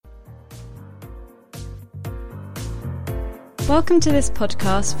Welcome to this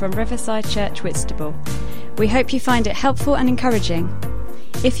podcast from Riverside Church Whitstable. We hope you find it helpful and encouraging.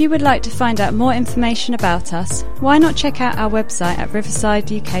 If you would like to find out more information about us, why not check out our website at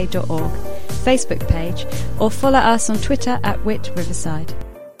riversideuk.org, Facebook page, or follow us on Twitter at @WhitRiverside.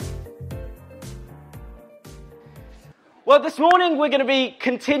 Well, this morning we're going to be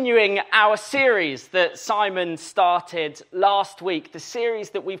continuing our series that Simon started last week, the series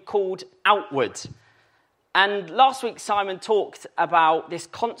that we've called Outward. And last week Simon talked about this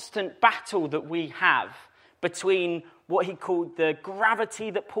constant battle that we have between what he called the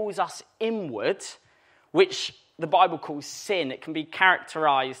gravity that pulls us inward, which the Bible calls sin. It can be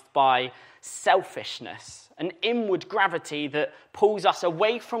characterized by selfishness, an inward gravity that pulls us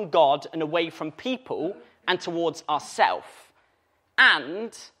away from God and away from people and towards ourselves,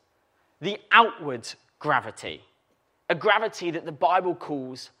 and the outward gravity, a gravity that the Bible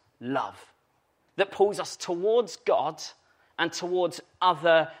calls love, that pulls us towards God and towards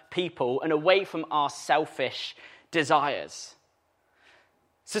other people and away from our selfish desires.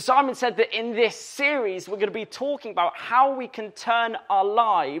 So Simon said that in this series we're going to be talking about how we can turn our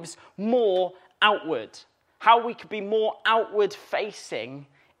lives more outward, how we could be more outward facing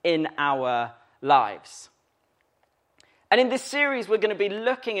in our lives. And in this series, we're going to be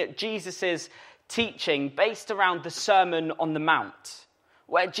looking at Jesus' teaching based around the Sermon on the Mount,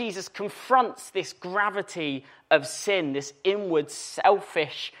 where Jesus confronts this gravity of sin, this inward,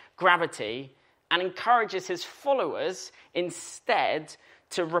 selfish gravity, and encourages his followers instead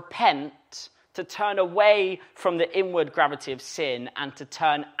to repent, to turn away from the inward gravity of sin and to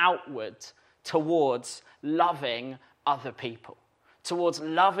turn outward towards loving other people, towards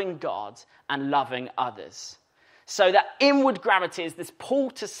loving God and loving others. So that inward gravity is this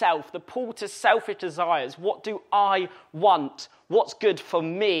pull to self, the pull to selfish desires. What do I want? What's good for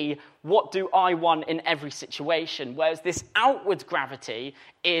me? What do I want in every situation? Whereas this outward gravity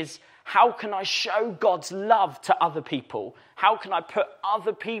is, how can I show God's love to other people? How can I put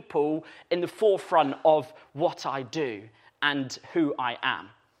other people in the forefront of what I do and who I am?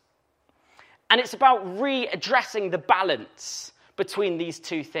 And it's about readdressing the balance between these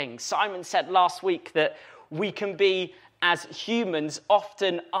two things. Simon said last week that we can be, as humans,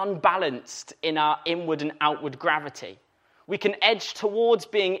 often unbalanced in our inward and outward gravity. We can edge towards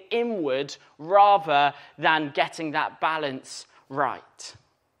being inward rather than getting that balance right.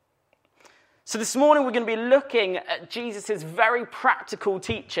 So this morning we're going to be looking at Jesus' very practical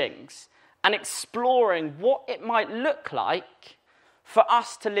teachings and exploring what it might look like for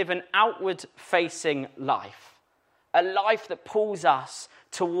us to live an outward-facing life, a life that pulls us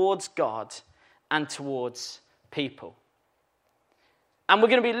towards God and towards people. And we're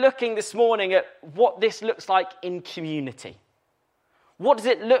going to be looking this morning at what this looks like in community. What does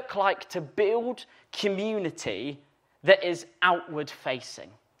it look like to build community that is outward facing?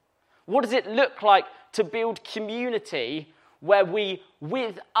 What does it look like to build community where we,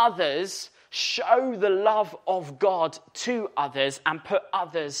 with others, show the love of God to others and put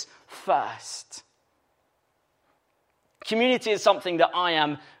others first? Community is something that I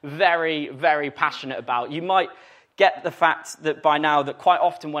am very, very passionate about. You might get the fact that by now that quite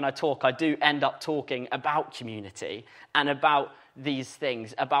often when I talk, I do end up talking about community and about these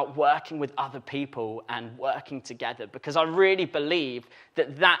things, about working with other people and working together, because I really believe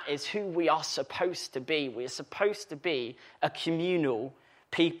that that is who we are supposed to be. We are supposed to be a communal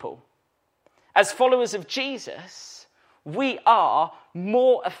people. As followers of Jesus, we are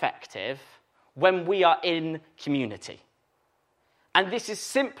more effective when we are in community. And this is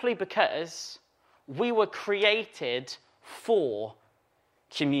simply because we were created for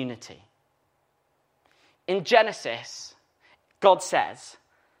community. In Genesis, God says,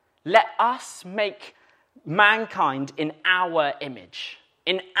 "Let us make mankind in our image,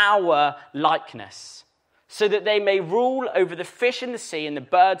 in our likeness, so that they may rule over the fish in the sea and the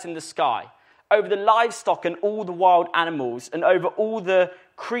birds in the sky, over the livestock and all the wild animals, and over all the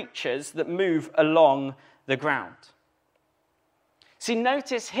creatures that move along the ground." See,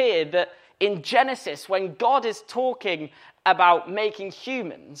 notice here that in Genesis, when God is talking about making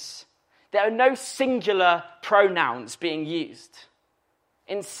humans, there are no singular pronouns being used.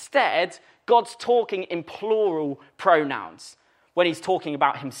 Instead, God's talking in plural pronouns when he's talking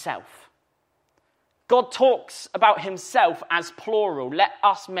about himself. God talks about himself as plural. Let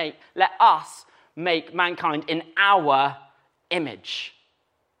us make mankind in our image.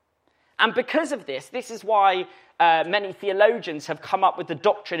 And because of this is why many theologians have come up with the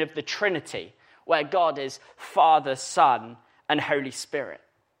doctrine of the Trinity, where God is Father, Son, and Holy Spirit.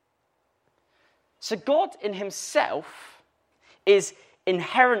 So God in himself is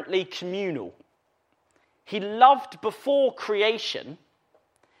inherently communal. He loved before creation,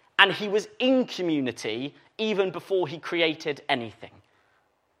 and he was in community even before he created anything.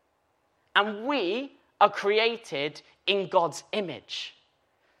 And we are created in God's image.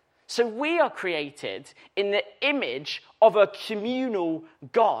 So we are created in the image of a communal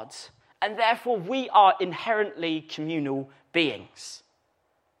God, and therefore we are inherently communal beings.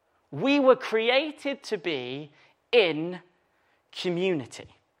 We were created to be in community.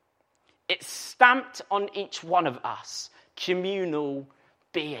 It's stamped on each one of us, communal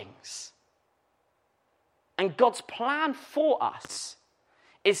beings. And God's plan for us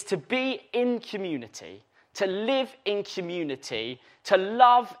is to be in community, to live in community, to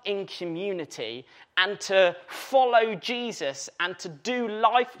love in community, and to follow Jesus and to do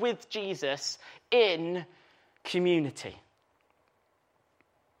life with Jesus in community.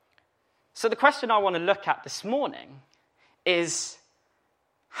 So the question I want to look at this morning is,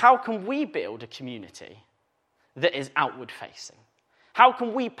 how can we build a community that is outward facing? How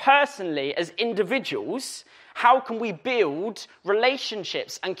can we personally, as individuals, how can we build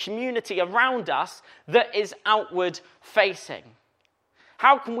relationships and community around us that is outward facing?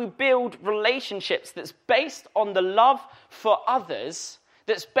 How can we build relationships that's based on the love for others,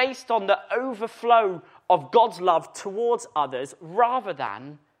 that's based on the overflow of God's love towards others, rather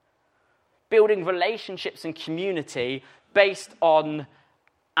than building relationships and community based on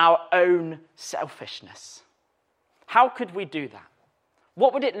our own selfishness? How could we do that?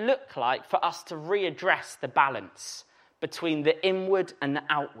 What would it look like for us to readdress the balance between the inward and the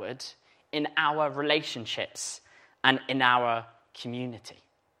outward in our relationships and in our community?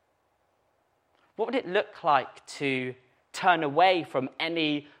 What would it look like to turn away from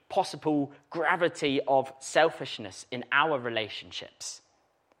any possible gravity of selfishness in our relationships?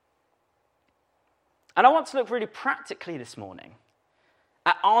 And I want to look really practically this morning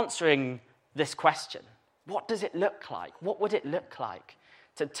at answering this question. What does it look like? What would it look like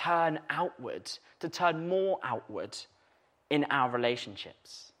to turn outward, to turn more outward in our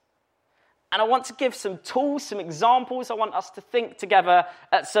relationships? And I want to give some tools, some examples. I want us to think together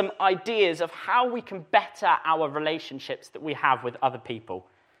at some ideas of how we can better our relationships that we have with other people,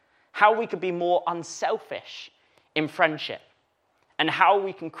 how we can be more unselfish in friendship, and how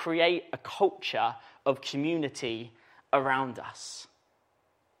we can create a culture of community around us.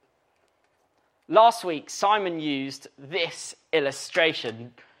 Last week, Simon used this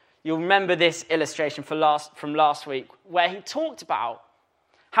illustration. You'll remember this illustration from last week, where he talked about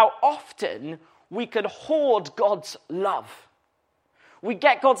how often we can hoard God's love. We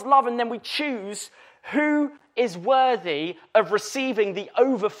get God's love and then we choose who is worthy of receiving the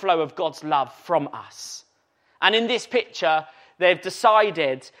overflow of God's love from us. And in this picture, they've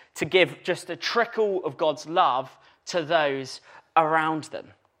decided to give just a trickle of God's love to those around them.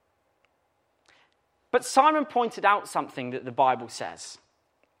 But Simon pointed out something that the Bible says.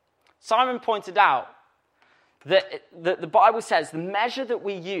 Simon pointed out that the Bible says the measure that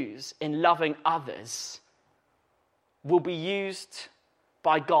we use in loving others will be used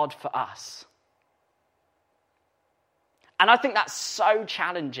by God for us. And I think that's so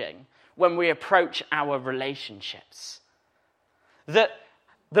challenging when we approach our relationships. That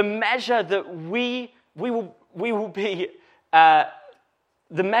the measure that we will be, the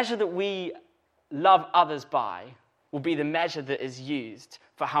measure that we love others by will be the measure that is used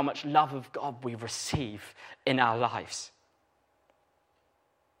for how much love of God we receive in our lives.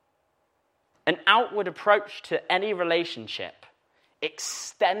 An outward approach to any relationship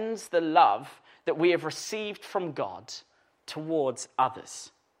extends the love that we have received from God towards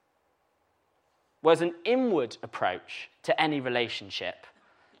others. Whereas an inward approach to any relationship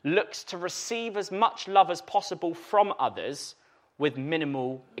looks to receive as much love as possible from others with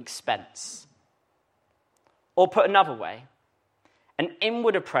minimal expense. Or put another way, an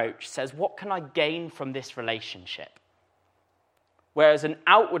inward approach says, what can I gain from this relationship? Whereas an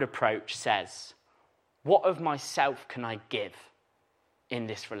outward approach says, what of myself can I give in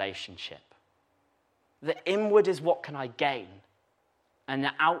this relationship? The inward is what can I gain, and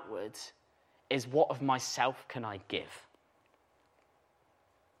the outward is what of myself can I give?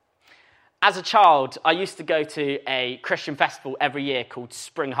 As a child, I used to go to a Christian festival every year called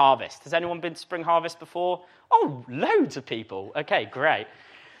Spring Harvest. Has anyone been to Spring Harvest before? Oh, loads of people. Okay, great.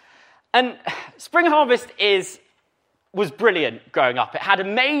 And Spring Harvest was brilliant growing up. It had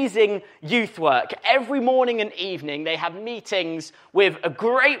amazing youth work. Every morning and evening, they had meetings with a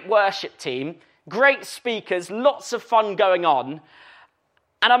great worship team, great speakers, lots of fun going on.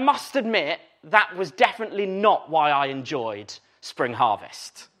 And I must admit, that was definitely not why I enjoyed Spring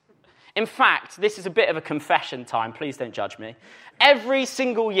Harvest. In fact, this is a bit of a confession time. Please don't judge me. Every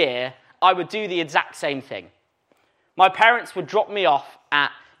single year, I would do the exact same thing. My parents would drop me off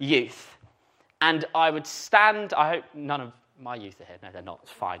at youth, and I would stand, I hope none of my youth are here, no they're not,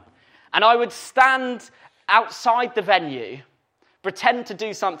 it's fine. And I would stand outside the venue, pretend to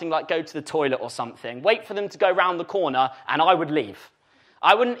do something like go to the toilet or something, wait for them to go round the corner, and I would leave.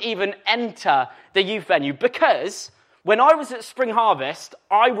 I wouldn't even enter the youth venue because when I was at Spring Harvest,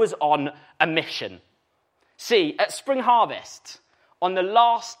 I was on a mission. See, at Spring Harvest, on the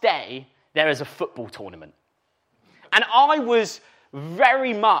last day, there is a football tournament. And I was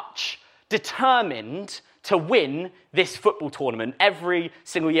very much determined to win this football tournament every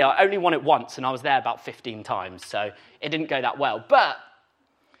single year. I only won it once, and I was there about 15 times, so it didn't go that well. But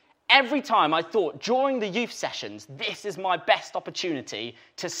every time I thought, during the youth sessions, this is my best opportunity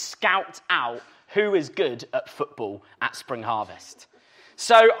to scout out who is good at football at Spring Harvest.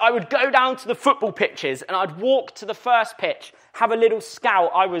 So I would go down to the football pitches, and I'd walk to the first pitch, have a little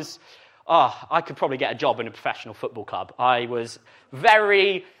scout. I could probably get a job in a professional football club. I was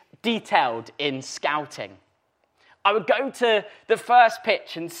very detailed in scouting. I would go to the first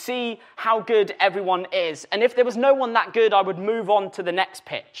pitch and see how good everyone is. And if there was no one that good, I would move on to the next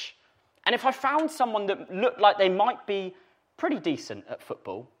pitch. And if I found someone that looked like they might be pretty decent at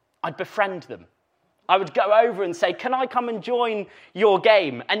football, I'd befriend them. I would go over and say, can I come and join your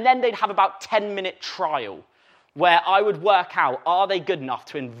game? And then they'd have about 10-minute trial where I would work out, are they good enough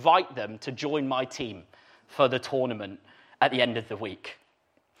to invite them to join my team for the tournament at the end of the week?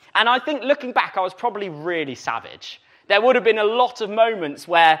 And I think looking back, I was probably really savage. There would have been a lot of moments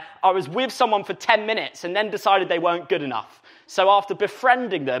where I was with someone for 10 minutes and then decided they weren't good enough. So after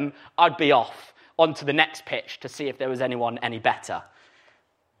befriending them, I'd be off onto the next pitch to see if there was anyone any better.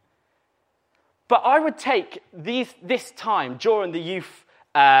 But I would take this time during the youth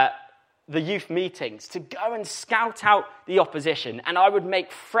meetings to go and scout out the opposition, and I would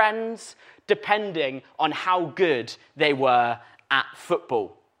make friends depending on how good they were at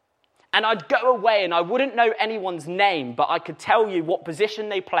football. And I'd go away and I wouldn't know anyone's name, but I could tell you what position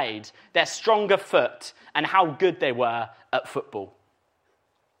they played, their stronger foot, and how good they were at football.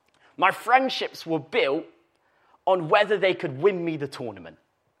 My friendships were built on whether they could win me the tournament.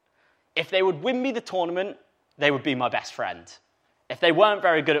 If they would win me the tournament, they would be my best friend. If they weren't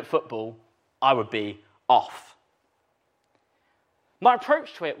very good at football, I would be off. My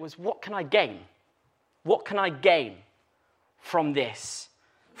approach to it was, what can I gain? What can I gain from this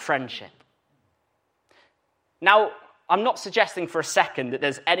friendship? Now, I'm not suggesting for a second that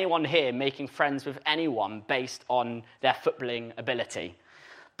there's anyone here making friends with anyone based on their footballing ability.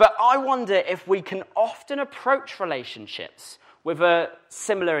 But I wonder if we can often approach relationships with a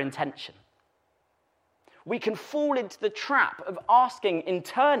similar intention. We can fall into the trap of asking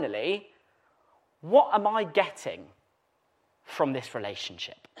internally, what am I getting from this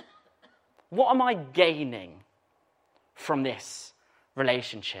relationship? What am I gaining from this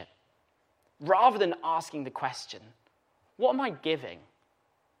relationship? Rather than asking the question, what am I giving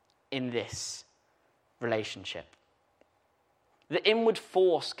in this relationship? The inward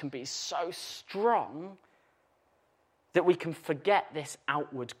force can be so strong that we can forget this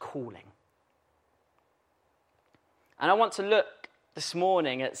outward calling. And I want to look this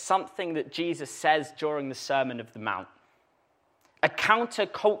morning at something that Jesus says during the Sermon of the Mount. A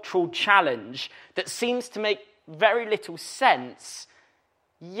counter-cultural challenge that seems to make very little sense,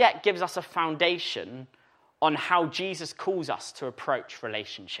 yet gives us a foundation on how Jesus calls us to approach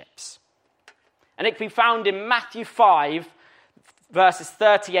relationships. And it can be found in Matthew 5, verses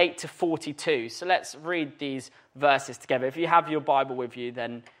 38 to 42. So let's read these verses together. If you have your Bible with you,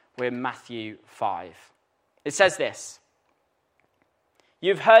 then we're in Matthew 5. It says this: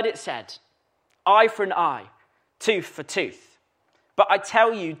 "You've heard it said, eye for an eye, tooth for tooth. But I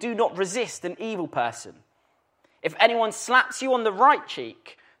tell you, do not resist an evil person. If anyone slaps you on the right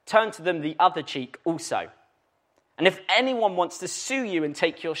cheek, turn to them the other cheek also. And if anyone wants to sue you and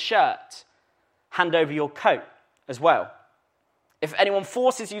take your shirt, hand over your coat as well. If anyone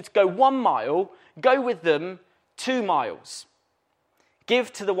forces you to go 1 mile, go with them 2 miles.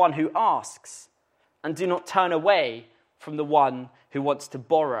 Give to the one who asks, and do not turn away from the one who wants to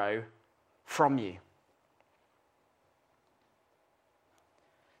borrow from you."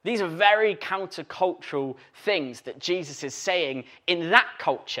 These are very countercultural things that Jesus is saying in that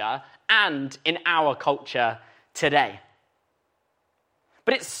culture and in our culture today.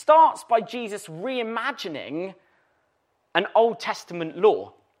 But it starts by Jesus reimagining an Old Testament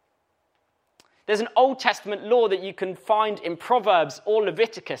law. There's an Old Testament law that you can find in Proverbs or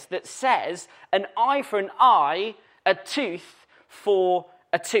Leviticus that says an eye for an eye, a tooth for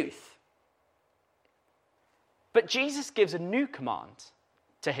a tooth. But Jesus gives a new command.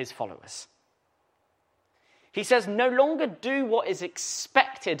 to his followers. He says, no longer do what is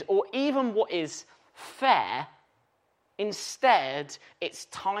expected or even what is fair. Instead, it's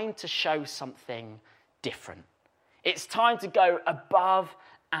time to show something different. It's time to go above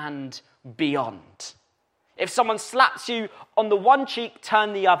and beyond. If someone slaps you on the one cheek,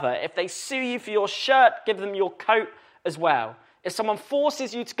 turn the other. If they sue you for your shirt, give them your coat as well. If someone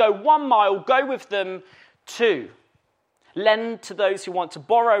forces you to go 1 mile, go with them 2. Lend to those who want to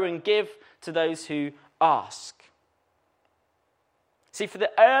borrow and give to those who ask. See, for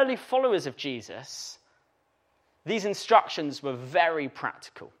the early followers of Jesus, these instructions were very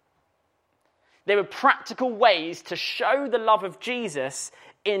practical. They were practical ways to show the love of Jesus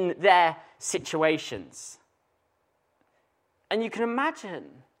in their situations. And you can imagine,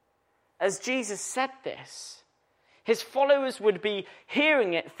 as Jesus said this, his followers would be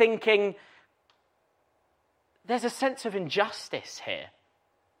hearing it thinking, there's a sense of injustice here.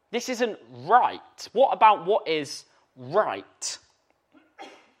 This isn't right. What about what is right?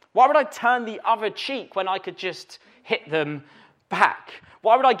 Why would I turn the other cheek when I could just hit them back?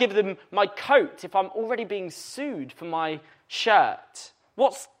 Why would I give them my coat if I'm already being sued for my shirt?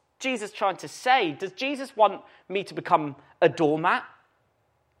 What's Jesus trying to say? Does Jesus want me to become a doormat?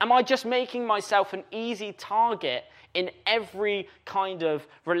 Am I just making myself an easy target in every kind of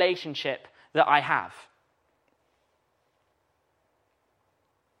relationship that I have?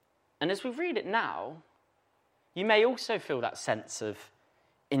 And as we read it now, you may also feel that sense of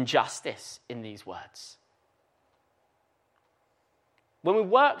injustice in these words. When we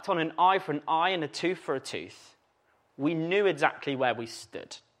worked on an eye for an eye and a tooth for a tooth, we knew exactly where we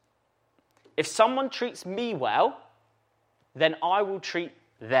stood. If someone treats me well, then I will treat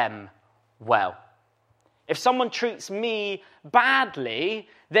them well. If someone treats me badly,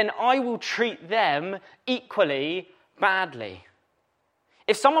 then I will treat them equally badly.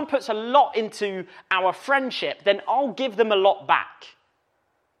 If someone puts a lot into our friendship, then I'll give them a lot back.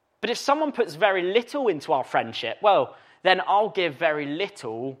 But if someone puts very little into our friendship, well, then I'll give very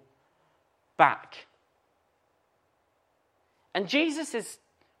little back. And Jesus is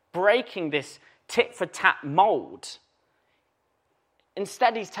breaking this tit-for-tat mold.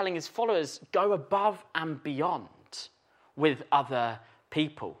 Instead, he's telling his followers, go above and beyond with other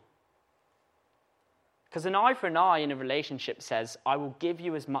people. Because an eye for an eye in a relationship says, I will give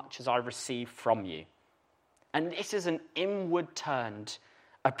you as much as I receive from you. And this is an inward-turned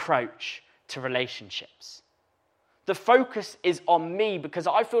approach to relationships. The focus is on me because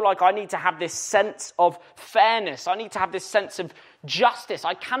I feel like I need to have this sense of fairness. I need to have this sense of justice.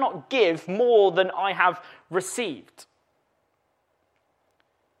 I cannot give more than I have received.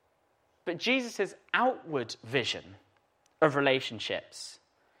 But Jesus' outward vision of relationships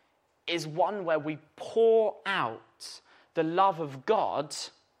is one where we pour out the love of God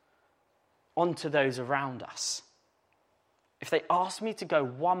onto those around us. If they ask me to go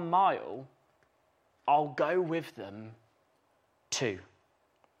 1 mile, I'll go with them 2.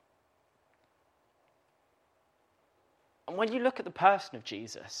 And when you look at the person of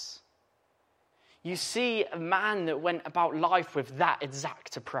Jesus, you see a man that went about life with that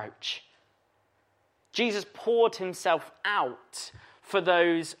exact approach. Jesus poured himself out for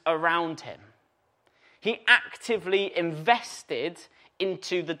those around him. He actively invested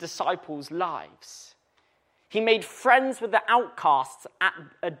into the disciples' lives. He made friends with the outcasts at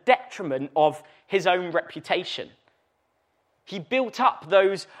a detriment of his own reputation. He built up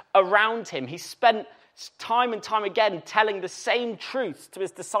those around him. He spent time and time again telling the same truths to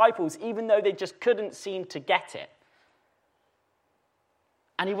his disciples, even though they just couldn't seem to get it.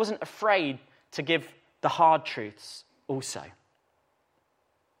 And he wasn't afraid to give the hard truths also.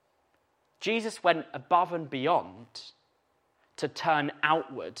 Jesus went above and beyond to turn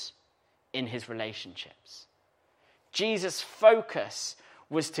outward in his relationships. Jesus' focus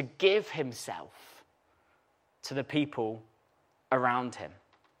was to give himself to the people around him.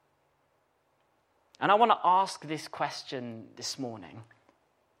 And I want to ask this question this morning.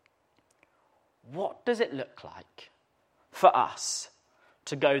 What does it look like for us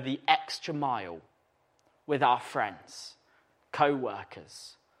to go the extra mile with our friends,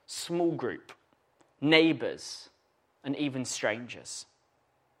 co-workers, small group, neighbours, and even strangers?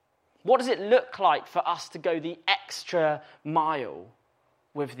 What does it look like for us to go the extra mile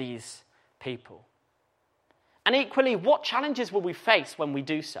with these people? And equally, what challenges will we face when we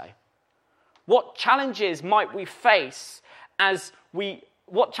do so? What challenges might we face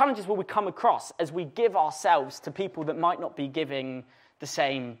what challenges will we come across as we give ourselves to people that might not be giving the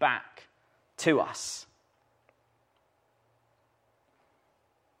same back to us?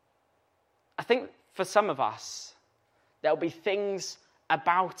 I think for some of us, there'll be things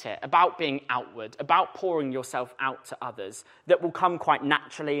about it, about being outward, about pouring yourself out to others, that will come quite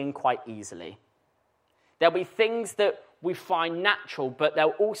naturally and quite easily. There'll be things that we find natural, but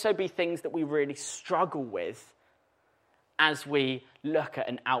there'll also be things that we really struggle with as we look at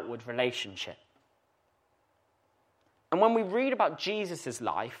an outward relationship. And when we read about Jesus'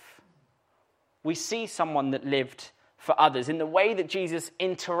 life, we see someone that lived for others in the way that Jesus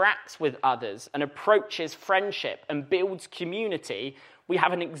interacts with others and approaches friendship and builds community. We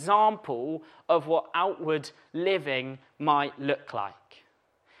have an example of what outward living might look like.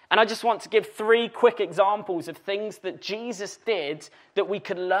 And I just want to give 3 quick examples of things that Jesus did that we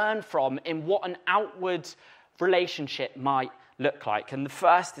could learn from in what an outward relationship might look like. And the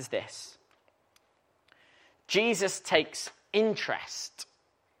first is this: Jesus takes interest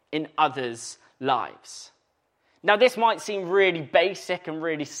in others' lives. Now, this might seem really basic and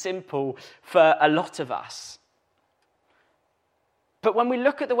really simple for a lot of us. But when we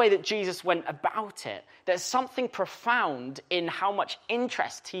look at the way that Jesus went about it, there's something profound in how much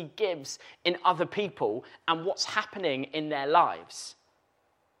interest he gives in other people and what's happening in their lives.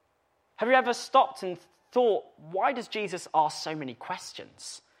 Have you ever stopped and thought, why does Jesus ask so many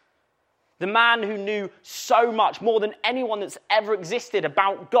questions? The man who knew so much, more than anyone that's ever existed,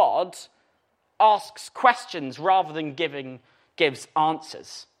 about God, asks questions rather than gives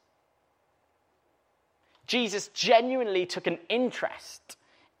answers. Jesus genuinely took an interest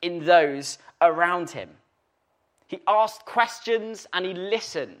in those around him. He asked questions and he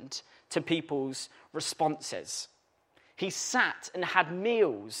listened to people's responses. He sat and had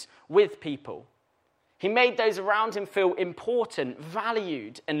meals with people. He made those around him feel important,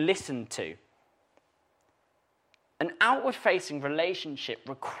 valued, and listened to. An outward-facing relationship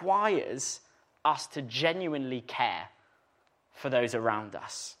requires us to genuinely care for those around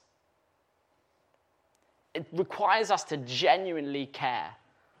us. It requires us to genuinely care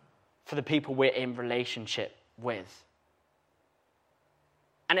for the people we're in relationship with.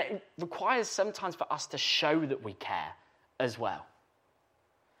 And it requires sometimes for us to show that we care as well.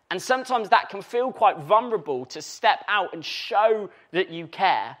 And sometimes that can feel quite vulnerable to step out and show that you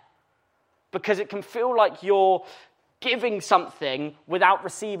care, because it can feel like you're giving something without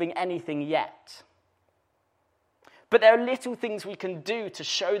receiving anything yet. But there are little things we can do to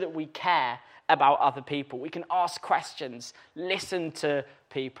show that we care about other people. We can ask questions, listen to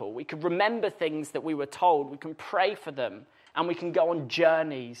people. We can remember things that we were told. We can pray for them, and we can go on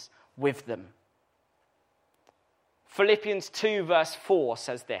journeys with them. Philippians 2 verse 4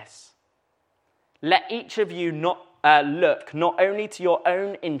 says this: "Let each of you look not only to your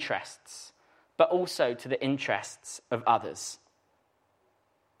own interests, but also to the interests of others."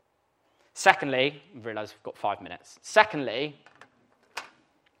 Secondly, I realise we've got 5 minutes. Secondly,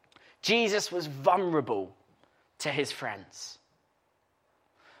 Jesus was vulnerable to his friends.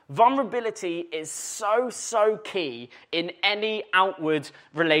 Vulnerability is so key in any outward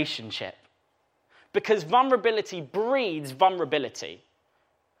relationship, because vulnerability breeds vulnerability.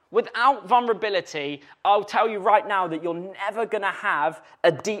 Without vulnerability, I'll tell you right now that you're never going to have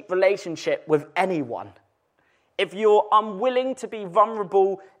a deep relationship with anyone. If you're unwilling to be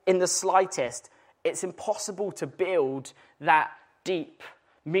vulnerable in the slightest, it's impossible to build that deep,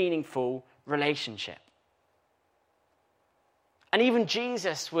 meaningful relationship. And even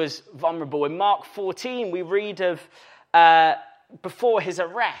Jesus was vulnerable. In Mark 14, we read of before his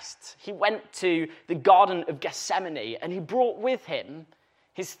arrest, he went to the Garden of Gethsemane and he brought with him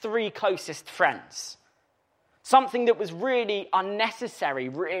his 3 closest friends. Something that was really unnecessary,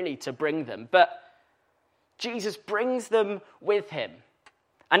 really, to bring them. But Jesus brings them with him.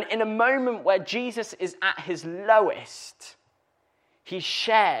 And in a moment where Jesus is at his lowest, he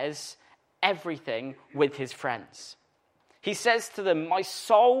shares everything with his friends. He says to them, "My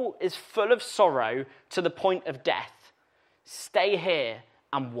soul is full of sorrow to the point of death. Stay here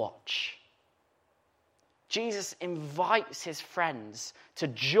and watch." Jesus invites his friends to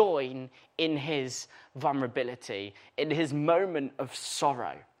join in his vulnerability, in his moment of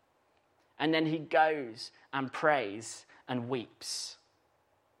sorrow. And then he goes and prays and weeps.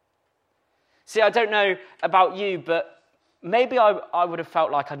 See, I don't know about you, but maybe I would have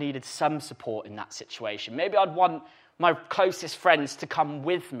felt like I needed some support in that situation. Maybe I'd want my closest friends to come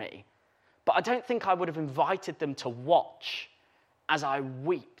with me. But I don't think I would have invited them to watch as I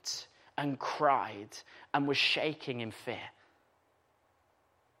wept and cried and was shaking in fear.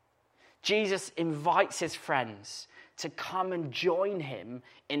 Jesus invites his friends to come and join him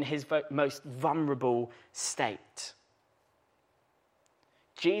in his most vulnerable state.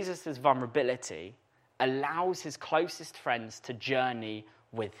 Jesus' vulnerability allows his closest friends to journey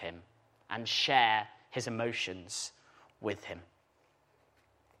with him and share his emotions with him.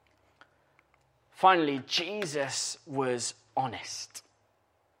 Finally, Jesus was honest.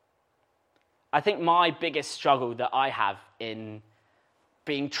 I think my biggest struggle that I have in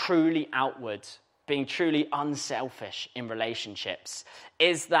being truly outward, being truly unselfish in relationships,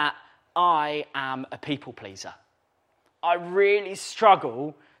 is that I am a people pleaser. I really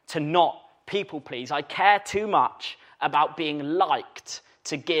struggle to not people please. I care too much about being liked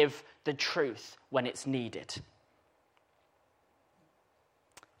to give the truth when it's needed.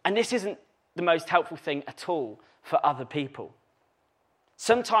 And this isn't the most helpful thing at all for other people.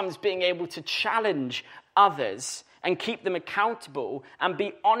 Sometimes being able to challenge others and keep them accountable and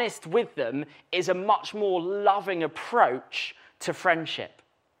be honest with them is a much more loving approach to friendship.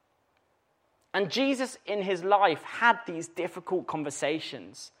 And Jesus in his life had these difficult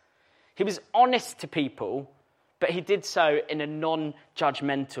conversations. He was honest to people, but he did so in a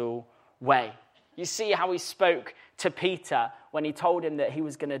non-judgmental way. You see how he spoke to Peter when he told him that he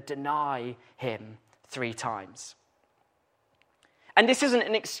was going to deny him 3 times. And this isn't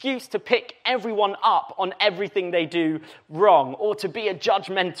an excuse to pick everyone up on everything they do wrong or to be a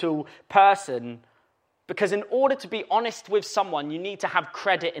judgmental person, because in order to be honest with someone, you need to have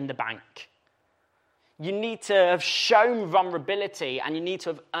credit in the bank. You need to have shown vulnerability and you need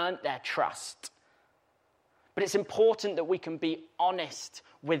to have earned their trust. But it's important that we can be honest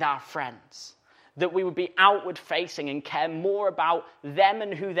with our friends, that we would be outward facing and care more about them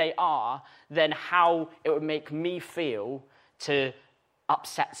and who they are than how it would make me feel to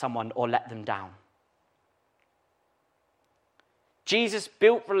upset someone or let them down. Jesus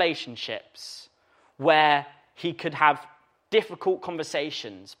built relationships where he could have difficult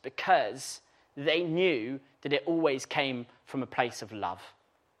conversations because they knew that it always came from a place of love.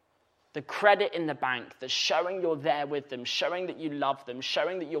 The credit in the bank, the showing you're there with them, showing that you love them,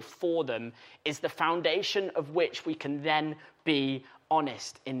 showing that you're for them, is the foundation of which we can then be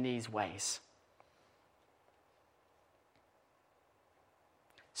honest in these ways.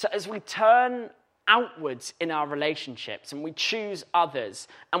 So as we turn outwards in our relationships and we choose others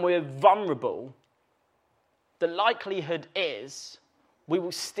and we're vulnerable, the likelihood is we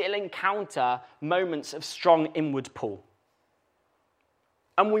will still encounter moments of strong inward pull.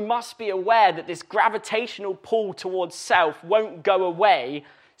 And we must be aware that this gravitational pull towards self won't go away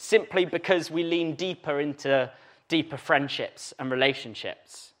simply because we lean deeper into deeper friendships and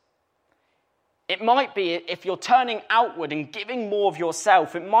relationships. It might be, if you're turning outward and giving more of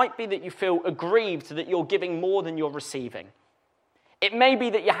yourself, it might be that you feel aggrieved that you're giving more than you're receiving. It may be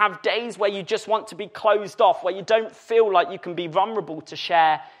that you have days where you just want to be closed off, where you don't feel like you can be vulnerable to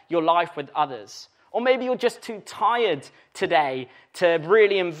share your life with others. Or maybe you're just too tired today to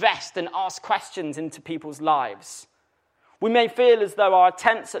really invest and ask questions into people's lives. We may feel as though our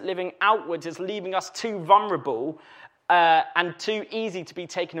attempts at living outwards is leaving us too vulnerable and too easy to be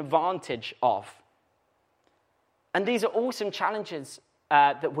taken advantage of. And these are all some challenges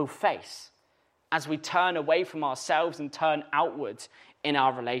that we'll face as we turn away from ourselves and turn outwards in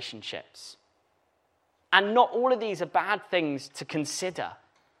our relationships. And not all of these are bad things to consider.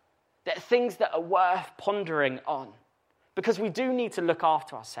 They're things that are worth pondering on, because we do need to look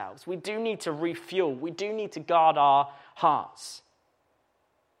after ourselves. We do need to refuel. We do need to guard our hearts.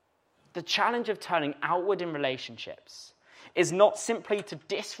 The challenge of turning outward in relationships is not simply to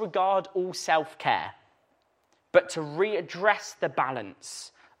disregard all self-care, but to readdress the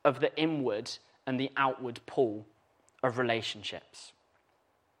balance of the inward and the outward pull of relationships.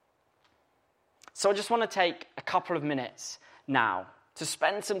 So I just want to take a couple of minutes now to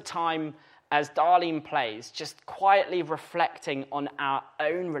spend some time, as Darlene plays, just quietly reflecting on our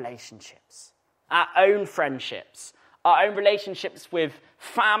own relationships, our own friendships, our own relationships with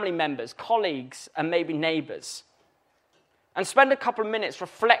family members, colleagues, and maybe neighbours. And spend a couple of minutes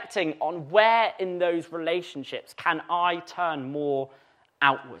reflecting on where in those relationships can I turn more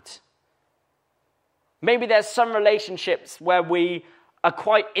outward. Maybe there's some relationships where we are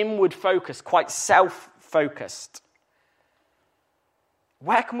quite inward focused, quite self-focused.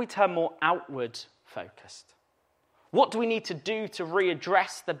 Where can we turn more outward focused? What do we need to do to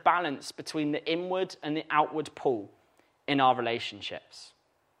readdress the balance between the inward and the outward pull in our relationships?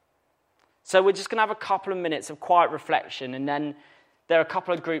 So we're just going to have a couple of minutes of quiet reflection, and then there are a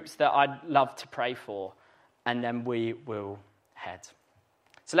couple of groups that I'd love to pray for, and then we will head.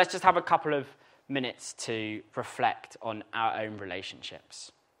 So let's just have a couple of minutes to reflect on our own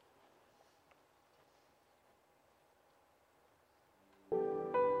relationships.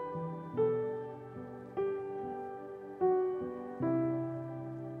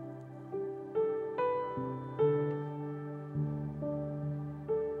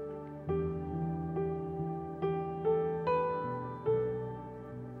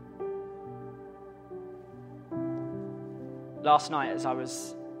 last night as I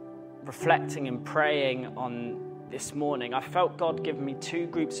was reflecting and praying on this morning, I felt God give me two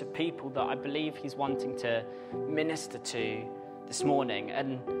groups of people that I believe he's wanting to minister to this morning.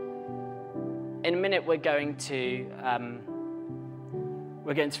 And in a minute we're going to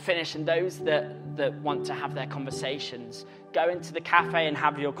finish, and those that want to have their conversations, go into the cafe and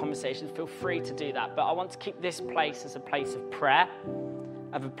have your conversations. Feel free to do that. But I want to keep this place as a place of prayer,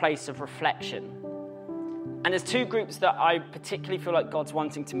 of a place of reflection. And there's two groups that I particularly feel like God's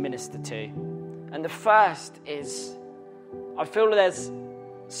wanting to minister to. And the first is, I feel there's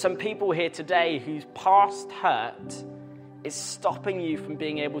some people here today whose past hurt is stopping you from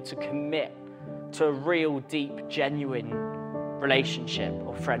being able to commit to a real, deep, genuine relationship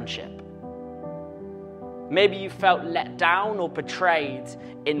or friendship. Maybe you felt let down or betrayed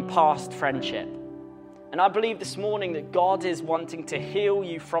in past friendship. And I believe this morning that God is wanting to heal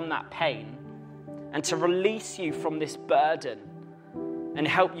you from that pain and to release you from this burden and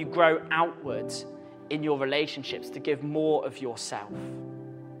help you grow outwards in your relationships to give more of yourself.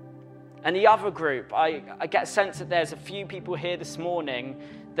 And the other group, I get a sense that there's a few people here this morning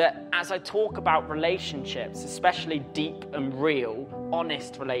that as I talk about relationships, especially deep and real,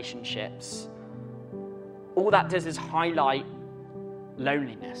 honest relationships, all that does is highlight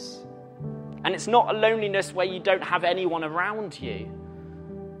loneliness. And it's not a loneliness where you don't have anyone around you,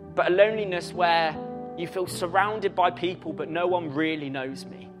 but a loneliness where you feel surrounded by people, but no one really knows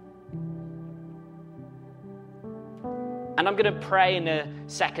me. And I'm going to pray in a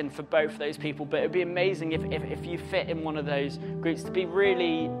second for both those people, but it would be amazing if you fit in one of those groups to be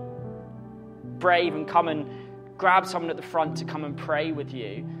really brave and come and grab someone at the front to come and pray with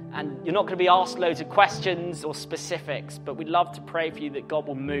you. And you're not going to be asked loads of questions or specifics, but we'd love to pray for you that God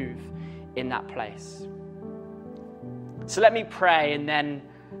will move in that place. So let me pray, and then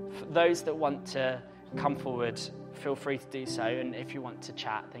for those that want to come forward, feel free to do so. And if you want to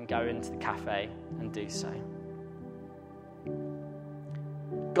chat, then go into the cafe and do so.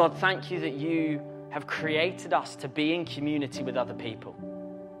 God, thank you that you have created us to be in community with other people.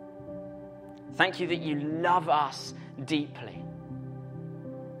 Thank you that you love us deeply.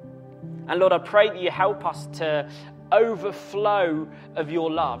 And Lord, I pray that you help us to overflow of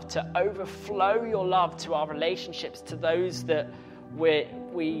your love, to overflow your love to our relationships, to those that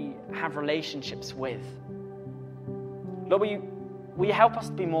we have relationships with. Lord, will you help us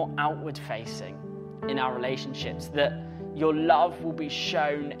to be more outward facing in our relationships, that your love will be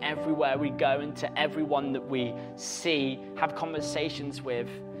shown everywhere we go and to everyone that we see, have conversations with,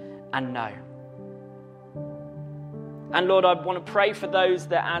 and know. And Lord, I want to pray for those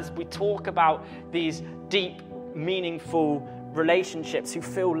that as we talk about these deep, meaningful relationships who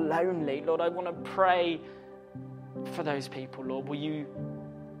feel lonely, Lord, I want to pray for those people, Lord. Will you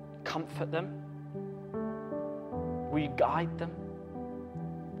comfort them? Will you guide them?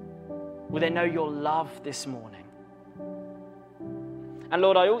 Will they know your love this morning? And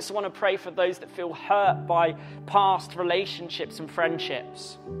Lord, I also want to pray for those that feel hurt by past relationships and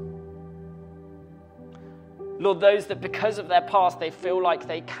friendships. Lord, those that because of their past, they feel like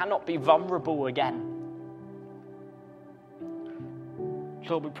they cannot be vulnerable again.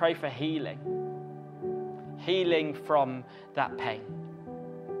 Lord, we pray for healing. Healing from that pain.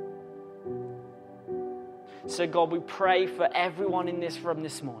 So God, we pray for everyone in this room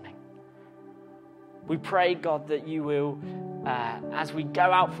this morning. We pray, God, that you will, as we go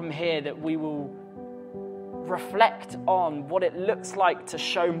out from here, that we will reflect on what it looks like to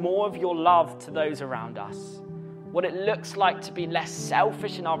show more of your love to those around us. What it looks like to be less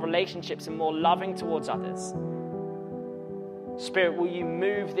selfish in our relationships and more loving towards others. Spirit, will you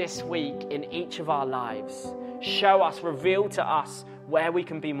move this week in each of our lives? Show us, reveal to us where we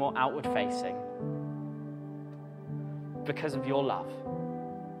can be more outward facing because of your love.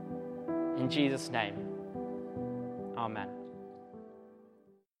 In Jesus' name, amen.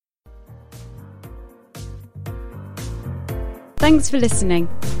 Thanks for listening.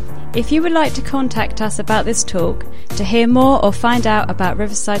 If you would like to contact us about this talk, to hear more or find out about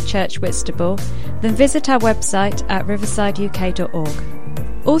Riverside Church Whitstable, then visit our website at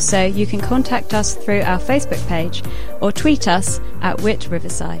riversideuk.org. Also, you can contact us through our Facebook page or tweet us at Whit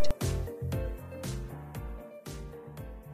Riverside.